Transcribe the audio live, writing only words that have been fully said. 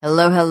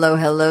Hello, hello,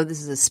 hello.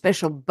 This is a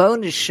special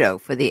bonus show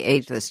for the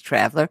Ageless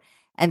Traveler,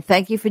 and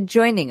thank you for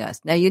joining us.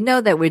 Now, you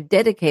know that we're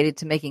dedicated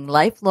to making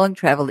lifelong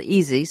travel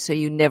easy so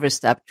you never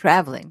stop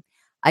traveling.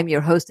 I'm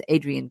your host,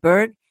 Adrienne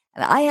Berg,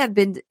 and I have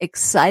been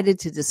excited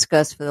to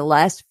discuss for the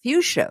last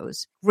few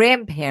shows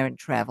grandparent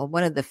travel,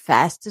 one of the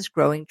fastest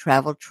growing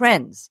travel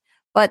trends.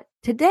 But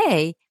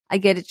today, I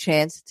get a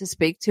chance to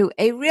speak to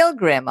a real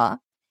grandma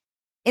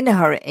in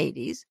her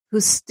 80s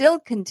who still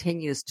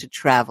continues to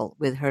travel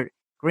with her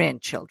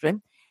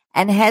grandchildren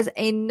and has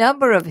a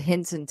number of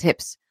hints and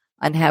tips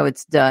on how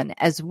it's done,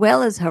 as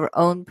well as her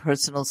own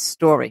personal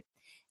story.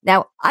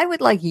 Now, I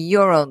would like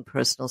your own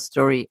personal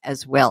story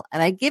as well,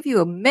 and I give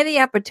you many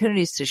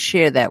opportunities to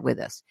share that with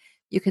us.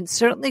 You can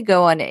certainly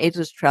go on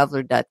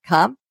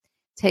agelesstraveler.com,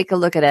 take a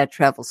look at our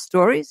travel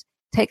stories,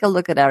 take a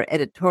look at our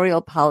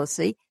editorial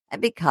policy,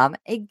 and become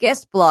a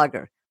guest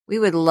blogger. We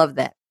would love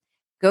that.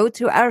 Go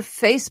to our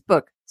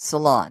Facebook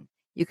salon.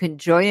 You can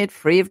join it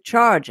free of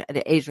charge at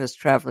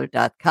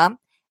agelesstraveler.com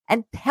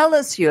and tell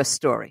us your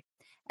story.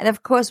 And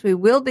of course, we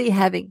will be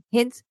having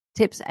hints,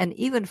 tips, and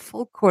even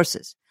full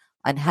courses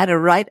on how to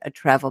write a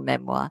travel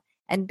memoir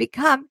and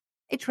become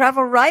a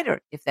travel writer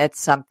if that's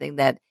something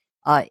that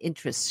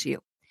interests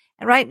you.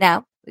 And right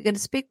now, we're going to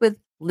speak with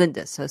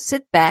Linda. So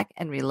sit back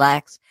and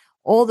relax.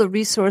 All the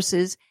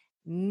resources,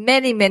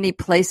 many, many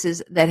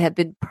places that have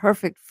been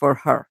perfect for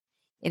her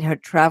in her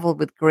travel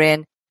with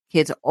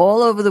grandkids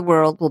all over the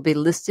world will be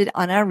listed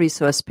on our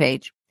resource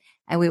page,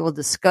 and we will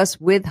discuss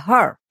with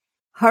her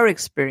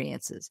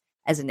experiences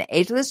as an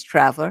ageless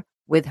traveler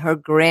with her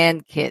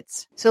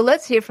grandkids. So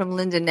let's hear from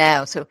Linda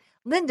now. So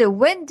Linda,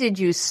 when did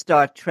you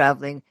start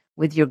traveling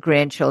with your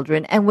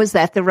grandchildren, and was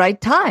that the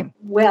right time?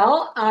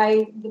 Well,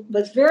 I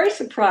was very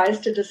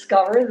surprised to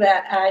discover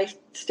that I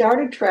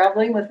started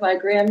traveling with my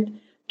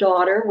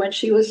granddaughter when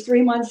she was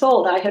 3 months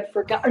old. I had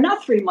forgotten,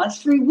 not 3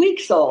 months, 3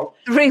 weeks old.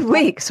 3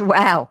 weeks,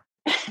 wow.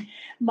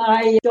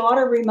 My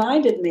daughter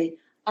reminded me.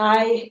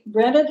 I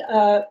rented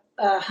a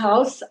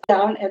house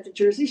down at the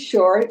Jersey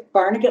Shore,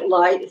 Barnegat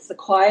Light. It's the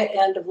quiet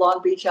end of Long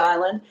Beach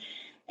Island.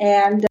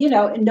 And,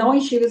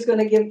 knowing she was going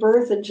to give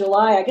birth in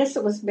July, I guess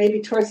it was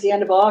maybe towards the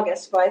end of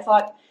August, but I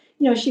thought,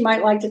 she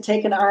might like to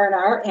take an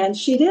R&R, and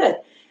she did.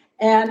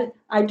 And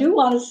I do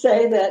want to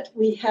say that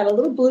we had a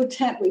little blue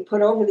tent we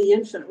put over the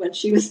infant when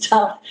she was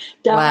down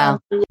Wow. on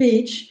the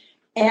beach.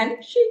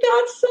 And she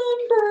got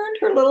sunburned.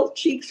 Her little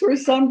cheeks were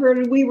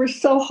sunburned, and we were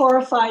so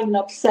horrified and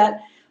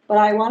upset. But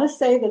I want to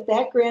say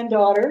that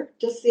granddaughter,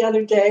 just the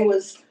other day,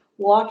 was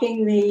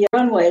walking the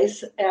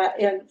runways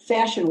in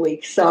Fashion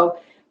Week. So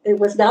it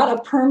was not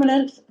a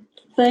permanent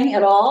thing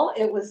at all.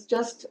 It was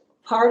just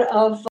part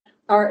of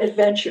our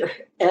adventure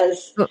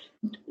as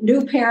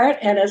new parent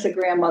and as a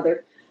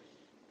grandmother.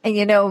 And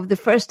the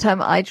first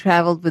time I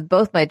traveled with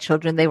both my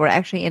children, they were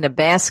actually in a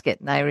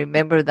basket. And I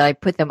remember that I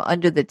put them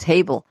under the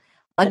tablecloth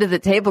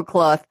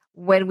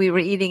when we were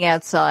eating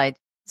outside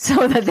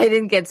so that they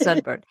didn't get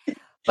sunburned.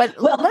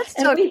 But let's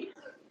talk.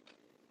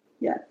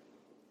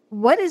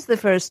 What is the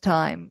first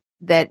time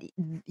that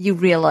you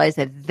realized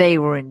that they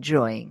were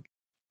enjoying?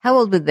 How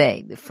old were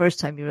they the first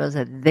time you realized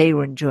that they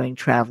were enjoying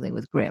traveling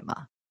with grandma?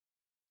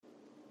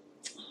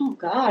 Oh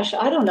gosh,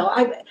 I don't know.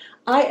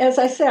 I as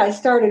I say, I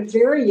started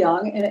very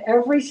young, and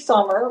every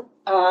summer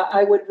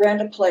I would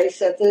rent a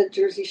place at the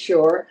Jersey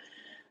Shore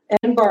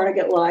and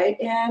Barnegat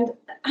Light, and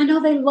I know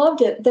they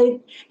loved it.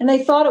 They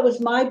thought it was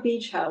my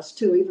beach house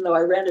too, even though I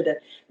rented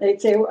it.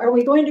 They'd say, "Are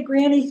we going to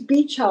Granny's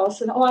beach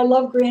house?" And I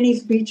love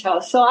Granny's beach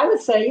house. So I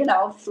would say,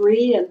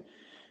 3 and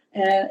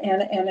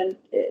a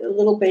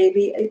little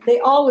baby. They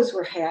always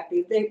were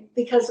happy.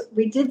 Because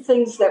we did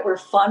things that were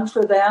fun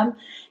for them.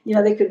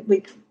 They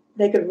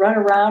could run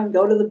around and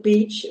go to the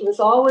beach. It was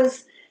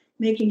always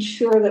making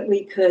sure that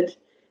we could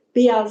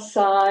be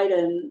outside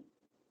and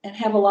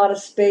have a lot of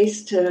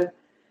space to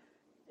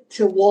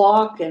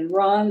walk and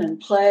run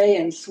and play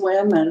and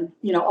swim and,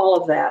 all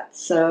of that.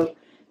 So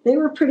they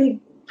were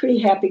pretty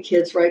happy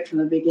kids right from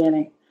the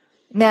beginning.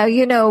 Now,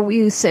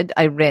 you said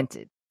I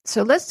rented.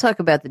 So let's talk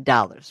about the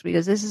dollars,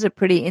 because this is a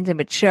pretty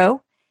intimate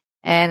show,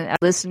 and our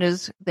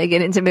listeners, they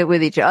get intimate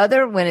with each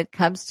other when it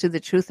comes to the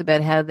truth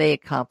about how they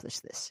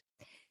accomplish this.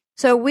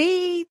 So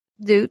we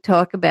do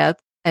talk about,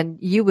 and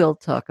you will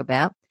talk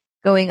about,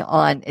 going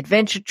on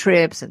adventure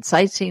trips and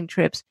sightseeing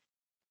trips.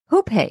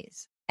 Who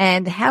pays?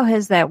 And how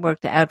has that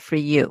worked out for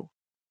you?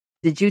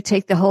 Did you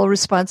take the whole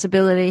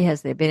responsibility?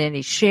 Has there been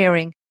any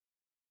sharing?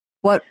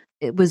 What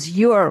was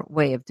your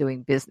way of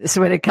doing business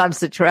when it comes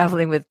to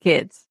traveling with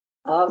kids?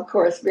 Of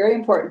course, very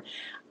important.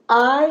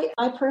 My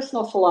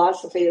personal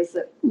philosophy is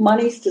that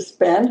money's to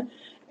spend,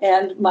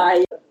 and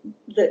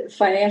the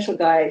financial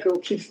guy who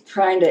keeps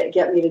trying to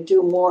get me to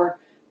do more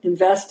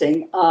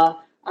investing, I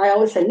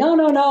always say,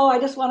 no, I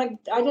just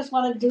want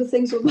to do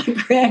things with my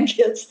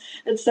grandkids,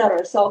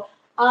 etc. So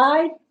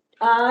I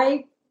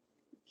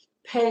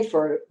pay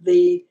for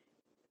the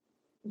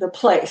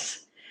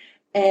place,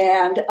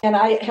 and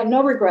I have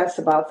no regrets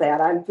about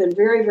that. I've been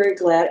very, very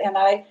glad, and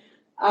I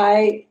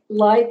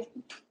like,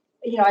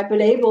 I've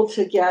been able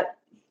to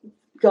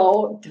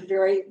go to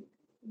very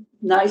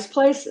nice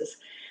places.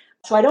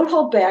 So I don't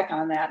hold back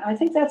on that. I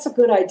think that's a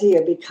good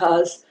idea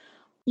because,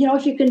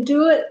 if you can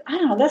do it, I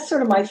don't know, that's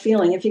sort of my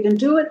feeling. If you can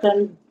do it,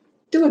 then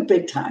do it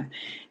big time.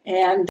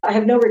 And I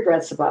have no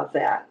regrets about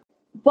that.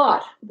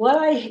 But what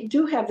I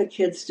do have the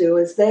kids do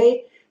is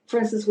for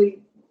instance, we,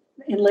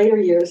 in later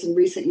years, in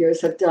recent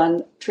years, have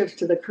done trips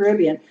to the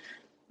Caribbean.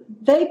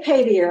 They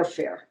pay the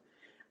airfare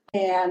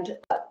and,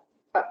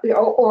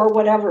 or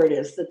whatever it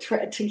is,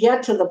 to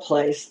get to the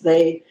place,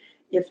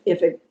 if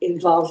it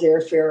involves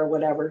airfare or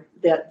whatever,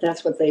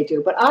 that's what they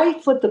do. But I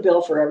foot the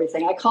bill for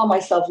everything. I call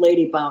myself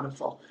Lady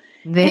Bountiful.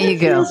 There you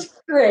go. It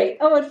feels great.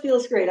 Oh, it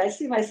feels great. I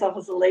see myself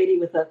as a lady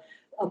with a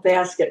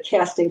basket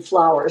casting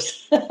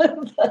flowers.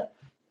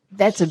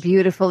 That's a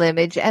beautiful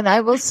image. And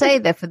I will say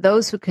that for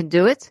those who can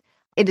do it,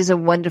 it is a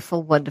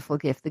wonderful, wonderful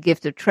gift. The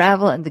gift of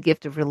travel and the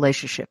gift of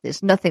relationship.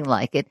 There's nothing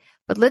like it.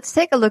 But let's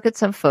take a look at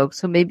some folks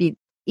who maybe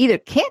either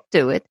can't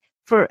do it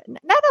for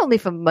not only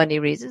for money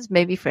reasons,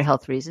 maybe for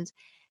health reasons,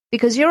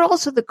 because you're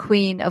also the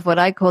queen of what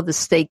I call the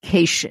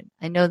staycation.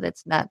 I know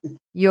that's not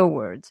your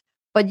words,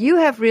 but you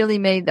have really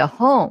made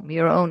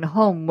your own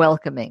home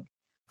welcoming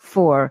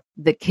for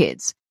the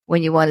kids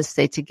when you want to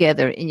stay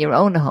together in your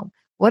own home.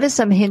 What are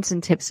some hints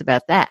and tips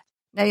about that?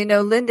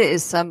 Now, Linda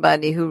is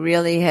somebody who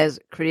really has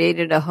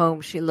created a home.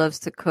 She loves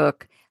to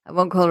cook. I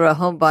won't call her a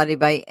homebody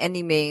by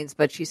any means,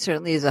 but she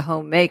certainly is a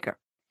homemaker.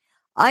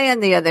 I, on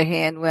the other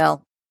hand,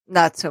 well,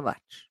 not so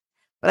much.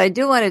 But I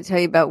do want to tell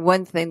you about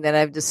one thing that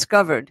I've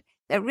discovered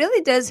that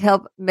really does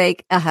help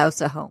make a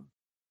house a home.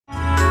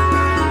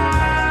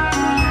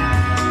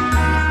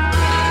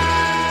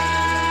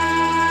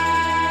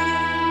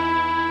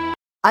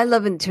 I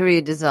love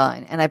interior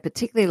design, and I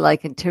particularly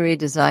like interior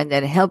design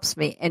that helps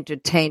me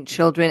entertain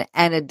children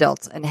and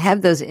adults and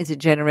have those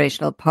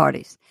intergenerational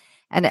parties.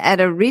 And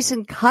at a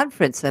recent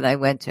conference that I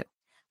went to,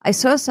 I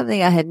saw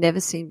something I had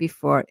never seen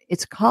before.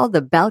 It's called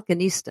the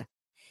balconista.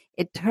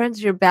 It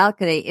turns your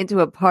balcony into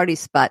a party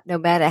spot, no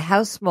matter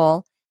how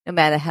small, no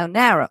matter how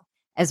narrow,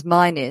 as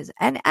mine is,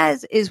 and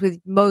as is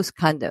with most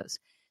condos.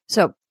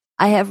 So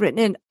I have written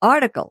an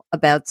article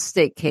about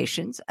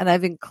staycations, and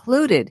I've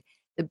included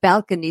the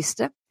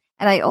balconista.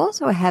 And I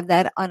also have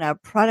that on our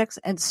products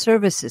and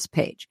services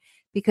page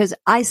because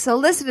I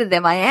solicited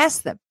them. I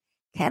asked them,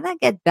 can I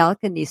get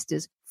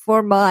balconistas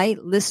for my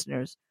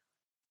listeners?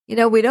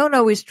 We don't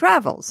always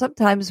travel.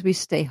 Sometimes we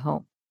stay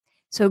home.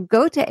 So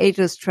go to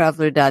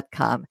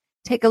agelesstraveler.com.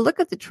 Take a look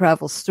at the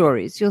travel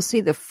stories. You'll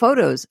see the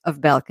photos of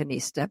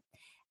balconista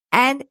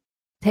and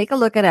take a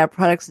look at our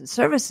products and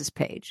services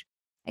page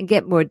and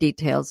get more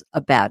details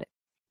about it.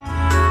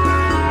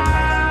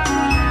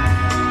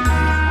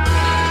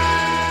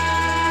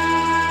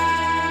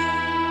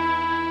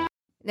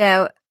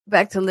 Now,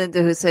 back to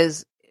Linda, who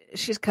says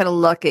she's kind of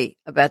lucky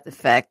about the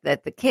fact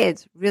that the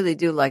kids really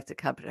do like to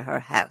come to her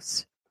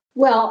house.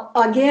 Well,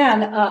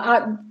 again,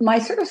 my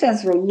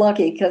circumstances were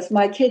lucky because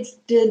my kids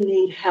did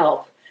need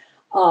help,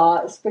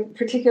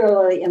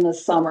 particularly in the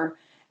summer.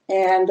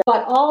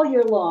 But all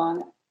year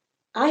long,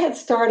 I had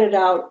started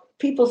out,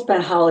 people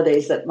spent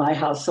holidays at my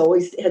house. So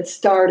we had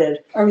started,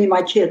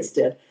 my kids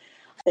did.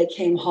 They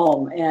came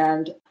home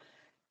and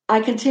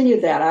I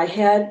continued that.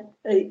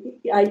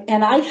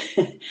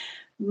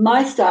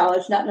 My style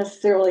is not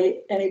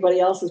necessarily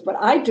anybody else's, but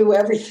I do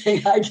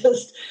everything. I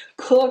just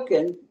cook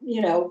and,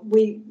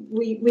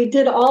 we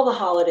did all the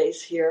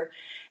holidays here.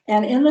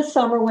 And in the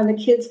summer when the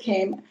kids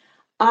came,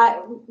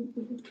 I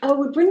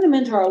would bring them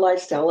into our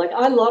lifestyle. Like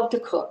I love to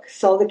cook.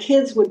 So the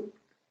kids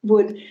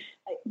would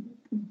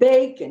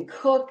bake and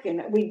cook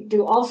and we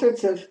do all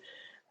sorts of,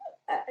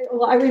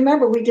 I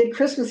remember we did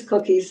Christmas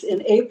cookies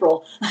in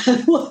April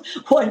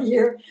one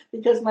year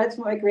because that's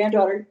my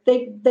granddaughter,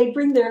 they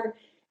bring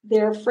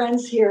their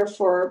friends here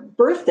for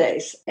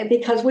birthdays, and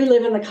because we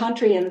live in the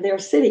country and they're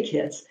city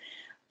kids.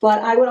 But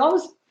I would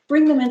always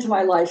bring them into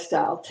my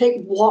lifestyle.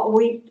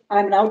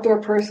 I'm an outdoor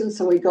person,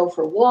 so we go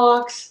for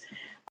walks.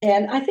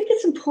 And I think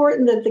it's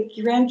important that the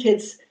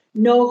grandkids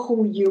know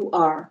who you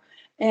are.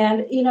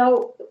 And,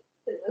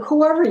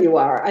 whoever you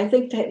are, I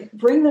think to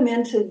bring them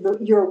into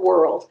your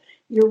world,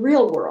 your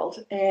real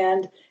world,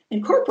 and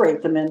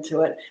incorporate them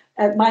into it.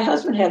 My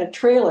husband had a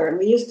trailer, and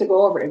we used to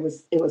go over. It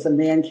was a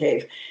man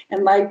cave.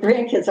 And my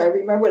grandkids, I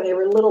remember when they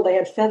were little, they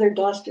had feather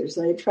dusters,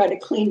 and they tried to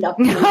clean up.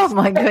 Oh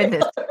my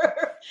goodness,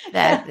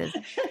 that is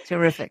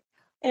terrific.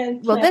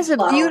 And well, it's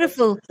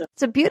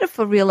a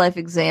beautiful real life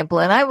example.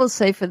 And I will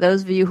say, for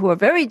those of you who are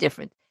very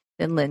different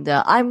than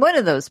Linda, I'm one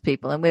of those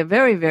people, and we're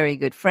very, very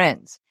good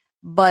friends.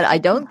 But I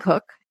don't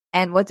cook.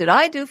 And what did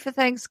I do for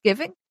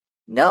Thanksgiving?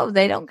 No,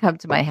 they don't come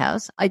to my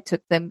house. I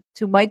took them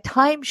to my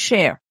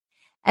timeshare.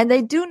 And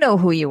they do know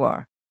who you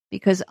are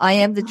because I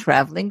am the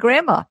traveling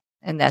grandma,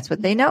 and that's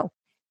what they know.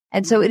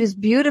 And so it is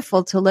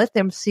beautiful to let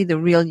them see the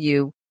real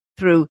you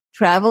through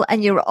travel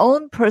and your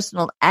own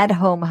personal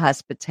at-home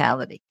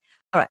hospitality.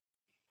 All right.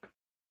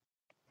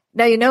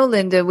 Now,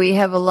 Linda, we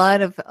have a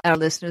lot of our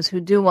listeners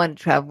who do want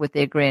to travel with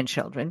their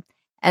grandchildren,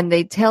 and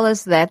they tell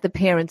us that the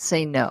parents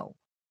say no.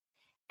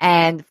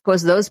 And, of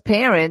course, those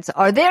parents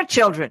are their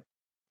children.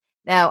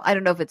 Now, I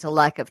don't know if it's a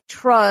lack of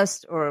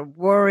trust or a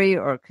worry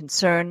or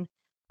concern,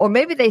 or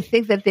maybe they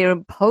think that they're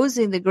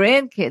imposing the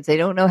grandkids. They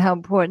don't know how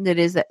important it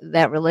is,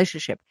 that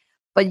relationship.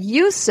 But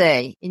you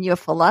say in your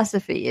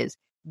philosophy is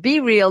be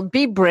real,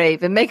 be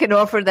brave, and make an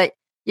offer that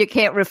you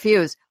can't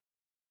refuse.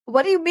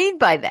 What do you mean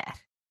by that?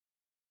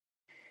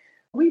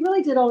 We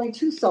really did only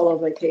 2 solo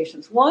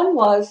vacations. One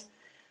was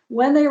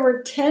when they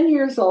were 10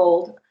 years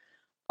old.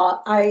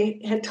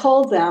 I had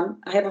told them,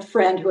 I have a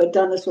friend who had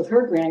done this with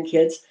her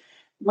grandkids.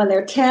 When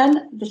they're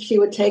 10, she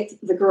would take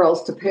the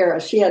girls to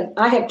Paris.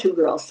 I have 2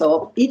 girls.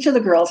 So each of the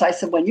girls, I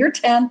said, when you're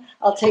 10,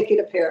 I'll take you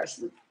to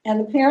Paris. And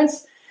the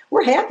parents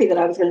were happy that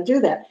I was going to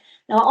do that.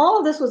 Now, all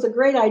of this was a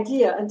great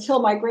idea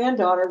until my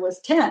granddaughter was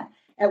 10,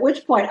 at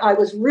which point I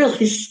was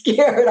really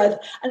scared.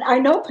 I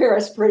know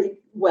Paris pretty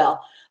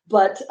well,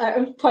 but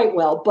quite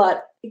well.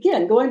 But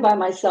again, going by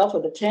myself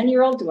with a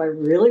 10-year-old, do I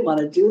really want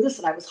to do this?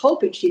 And I was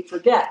hoping she'd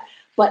forget.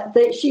 But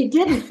she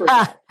didn't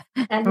forget,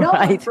 and no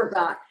one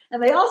forgot.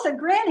 And they all said,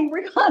 Granny,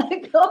 we're going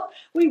to go.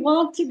 We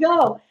want to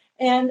go.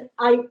 And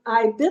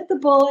I bit the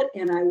bullet,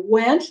 and I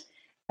went.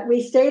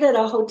 We stayed at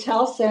a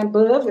hotel,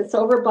 Saint-Beuve. It's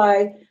over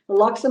by the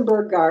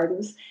Luxembourg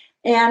Gardens.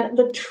 And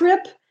the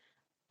trip,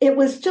 it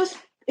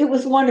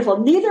was wonderful.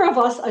 Neither of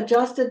us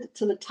adjusted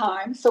to the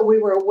time, so we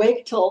were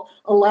awake till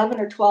 11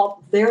 or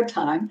 12 their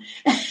time.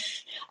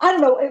 I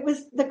don't know. It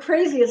was the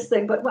craziest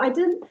thing, but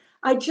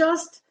I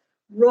just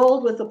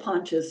rolled with the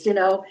punches, you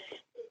know.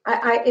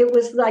 It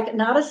was like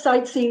not a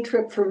sightseeing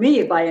trip for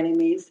me by any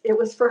means. It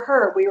was for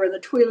her. We were in the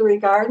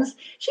Tuileries Gardens.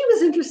 She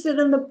was interested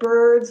in the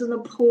birds and the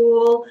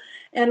pool.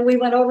 And we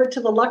went over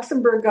to the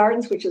Luxembourg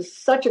Gardens, which is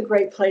such a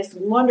great place,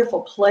 wonderful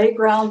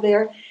playground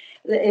there.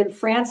 In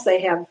France,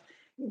 they have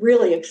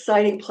really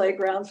exciting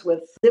playgrounds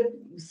with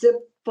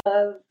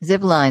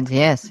zip lines,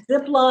 yes.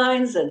 Zip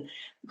lines and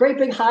great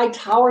big high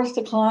towers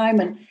to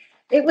climb. And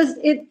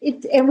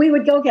and we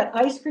would go get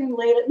ice cream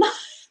late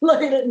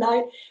at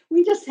night.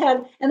 We just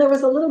had, and there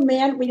was a little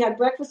man, we had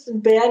breakfast in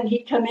bed, and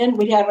he'd come in,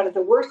 we'd have it at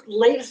the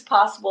latest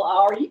possible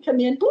hour. He'd come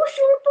in,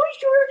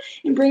 bonjour,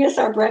 and bring us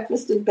our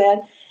breakfast in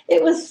bed.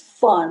 It was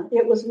fun.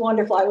 It was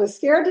wonderful. I was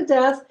scared to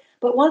death,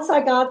 but once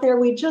I got there,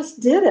 we just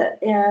did it.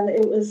 And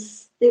it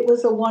was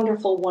a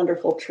wonderful,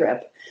 wonderful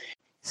trip.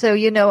 So,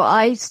 you know,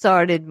 I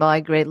started my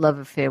great love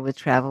affair with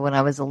travel when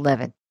I was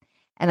 11.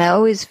 And I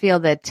always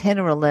feel that 10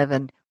 or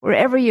 11,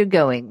 wherever you're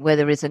going,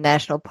 whether it's a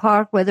national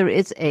park, whether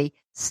it's a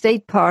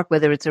state park,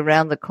 whether it's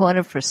around the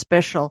corner for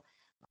special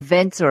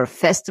events or a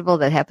festival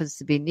that happens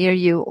to be near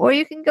you, or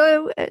you can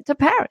go to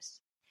Paris.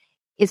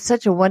 It's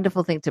such a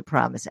wonderful thing to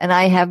promise. And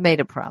I have made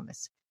a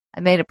promise. I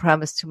made a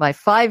promise to my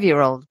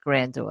 5-year-old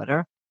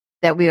granddaughter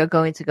that we are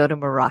going to go to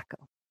Morocco.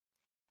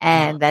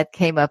 And that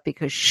came up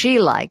because she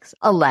likes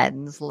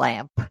Aladdin's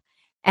lamp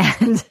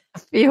and a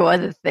few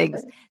other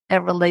things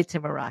that relate to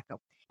Morocco.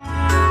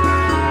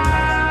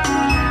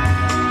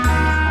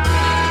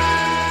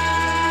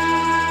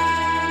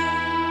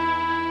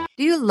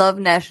 Do you love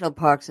national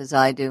parks as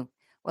I do?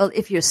 Well,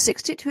 if you're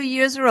 62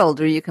 years or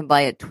older, you can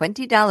buy a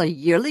 $20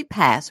 yearly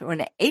pass or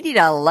an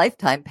 $80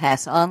 lifetime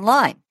pass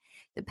online.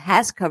 The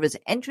pass covers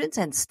entrance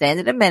and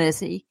standard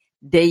amenity,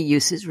 day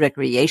uses,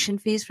 recreation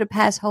fees for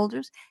pass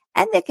holders,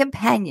 and their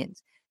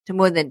companions to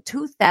more than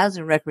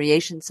 2,000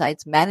 recreation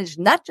sites managed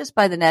not just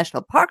by the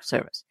National Park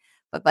Service,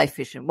 but by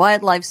Fish and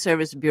Wildlife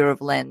Service, Bureau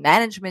of Land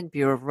Management,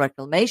 Bureau of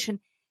Reclamation,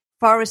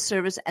 Forest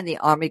Service, and the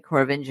Army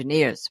Corps of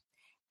Engineers.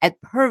 At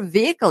per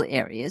vehicle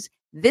areas,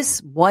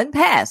 this one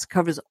pass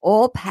covers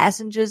all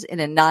passengers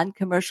in a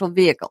non-commercial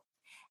vehicle.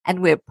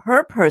 And where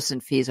per person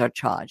fees are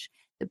charged,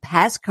 the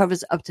pass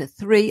covers up to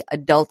 3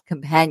 adult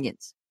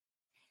companions.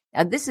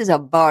 Now, this is a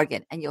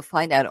bargain, and you'll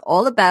find out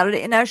all about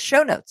it in our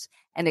show notes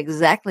and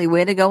exactly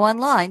where to go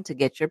online to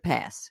get your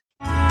pass.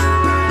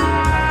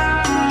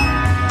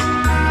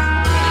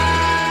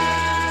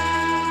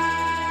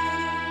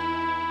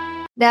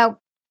 Now,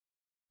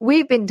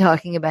 we've been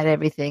talking about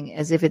everything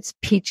as if it's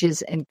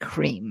peaches and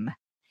cream.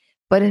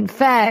 But in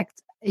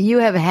fact, you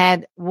have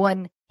had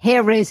one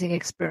hair-raising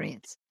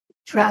experience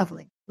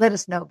traveling. Let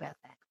us know about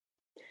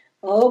that.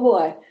 Oh,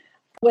 boy.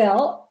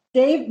 Well,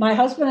 Dave, my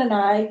husband and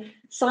I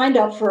signed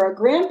up for a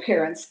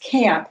grandparents'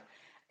 camp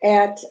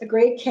at a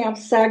great camp,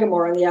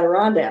 Sagamore in the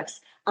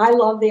Adirondacks. I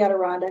love the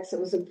Adirondacks. It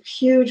was a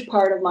huge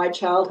part of my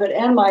childhood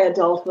and my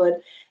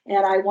adulthood,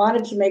 and I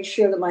wanted to make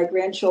sure that my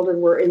grandchildren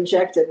were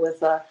injected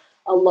with a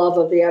love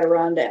of the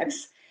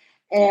Adirondacks.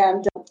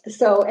 And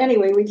so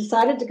anyway, we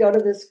decided to go to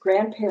this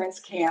grandparents'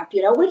 camp,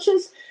 you know,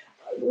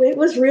 it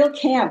was real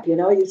camp, you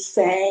know, you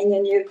sang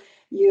and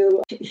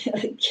you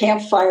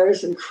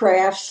campfires and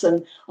crafts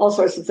and all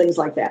sorts of things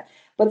like that.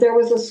 But there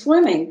was a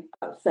swimming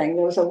thing.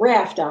 There was a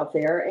raft out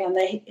there, and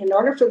in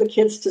order for the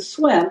kids to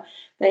swim,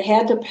 they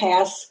had to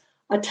pass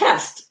a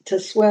test to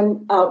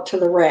swim out to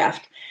the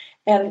raft.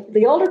 And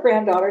the older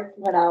granddaughter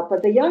went out,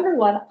 but the younger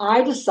one,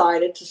 I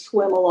decided to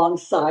swim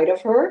alongside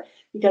of her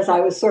because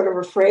I was sort of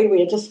afraid. We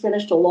had just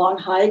finished a long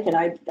hike, and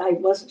I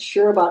wasn't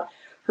sure about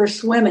her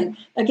swimming.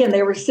 Again,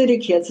 they were city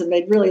kids, and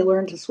they'd really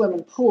learned to swim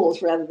in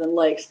pools rather than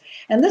lakes.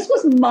 And this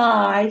was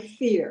my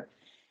fear.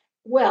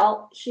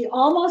 Well, she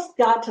almost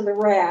got to the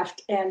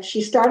raft and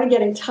she started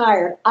getting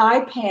tired.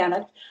 I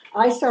panicked.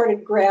 I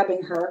started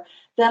grabbing her.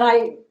 Then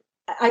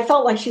I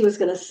felt like she was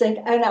going to sink,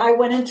 and I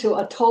went into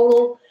a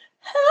total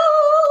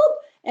help.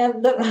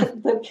 And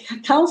the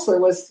counselor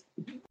was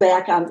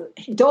back on,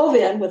 he dove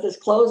in with his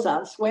clothes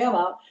on, swam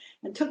out,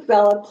 and took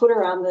Bella, put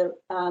her on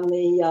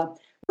the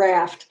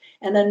raft,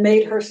 and then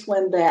made her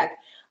swim back.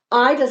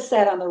 I just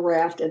sat on the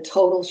raft in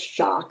total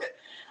shock.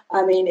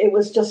 I mean, it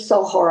was just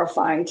so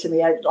horrifying to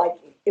me.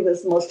 It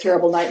was the most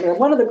terrible nightmare.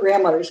 One of the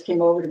grandmothers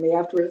came over to me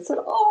afterwards and said,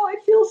 "Oh, I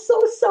feel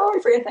so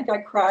sorry for you." I think I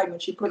cried when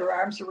she put her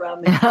arms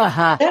around me.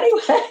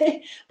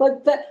 Anyway,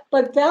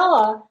 but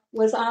Bella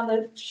was on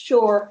the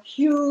shore,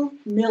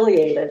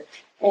 humiliated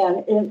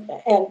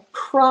and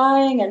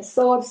crying and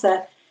so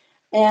upset.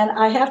 And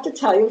I have to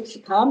tell you, she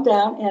calmed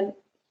down. And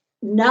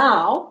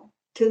now,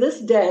 to this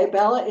day,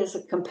 Bella is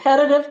a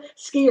competitive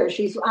skier.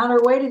 She's on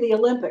her way to the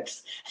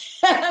Olympics.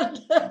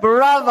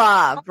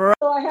 Brava!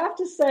 So I have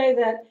to say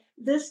that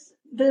this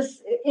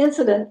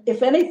incident,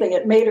 if anything,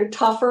 it made her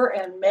tougher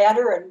and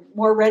madder and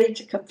more ready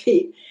to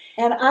compete.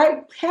 And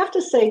I have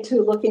to say,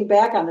 too, looking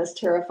back on this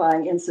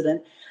terrifying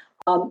incident,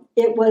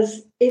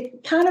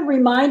 it kind of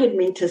reminded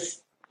me to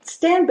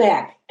stand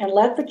back and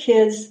let the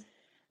kids,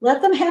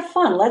 let them have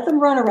fun, let them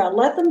run around,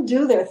 let them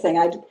do their thing.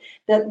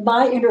 That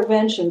my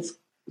interventions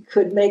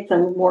could make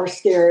them more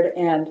scared.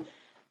 And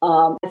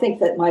I think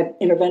that my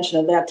intervention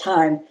at that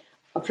time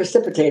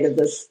precipitated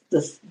this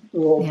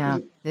little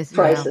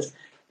crisis. Yeah.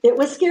 It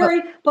was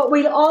scary, but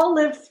we'd all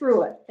lived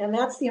through it. And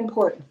that's the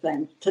important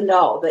thing, to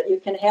know that you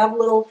can have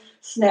little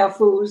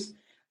snafus,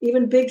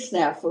 even big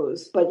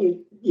snafus, but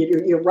you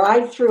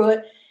ride through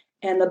it,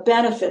 and the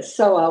benefits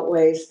so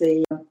outweighs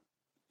the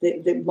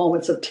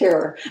moments of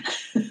terror.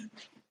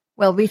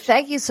 Well, we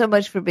thank you so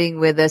much for being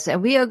with us.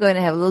 And we are going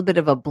to have a little bit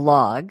of a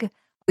blog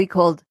we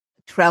called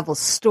Travel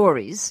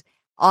Stories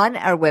on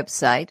our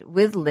website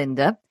with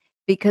Linda,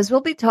 because we'll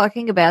be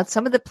talking about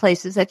some of the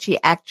places that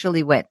she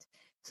actually went,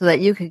 so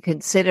that you can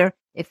consider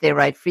if they're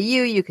right for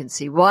you. You can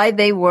see why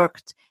they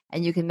worked,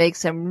 and you can make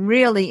some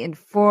really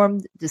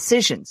informed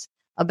decisions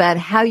about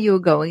how you're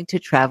going to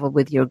travel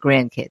with your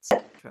grandkids.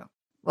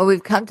 Well,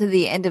 we've come to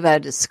the end of our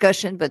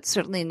discussion, but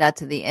certainly not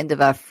to the end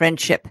of our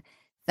friendship.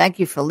 Thank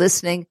you for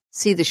listening.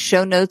 See the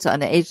show notes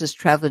on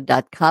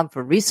agelesstraveler.com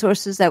for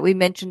resources that we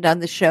mentioned on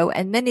the show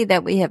and many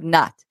that we have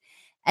not.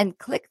 And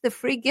click the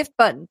free gift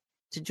button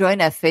to join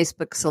our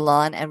Facebook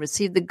salon and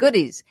receive the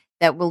goodies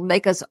that will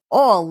make us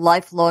all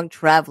lifelong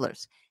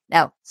travelers.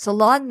 Now,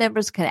 salon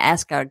members can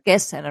ask our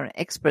guests and our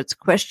experts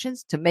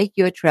questions to make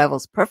your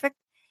travels perfect.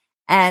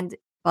 And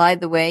by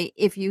the way,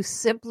 if you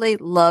simply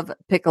love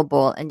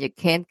pickleball and you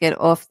can't get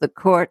off the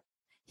court,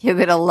 you're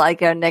going to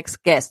like our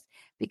next guest,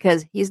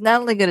 because he's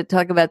not only going to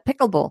talk about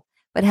pickleball,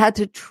 but how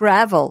to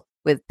travel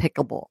with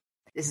pickleball.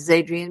 This is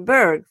Adrienne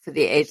Berg for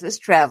The Ageless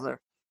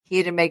Traveler,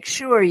 here to make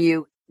sure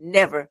you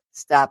never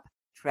stop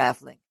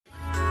traveling.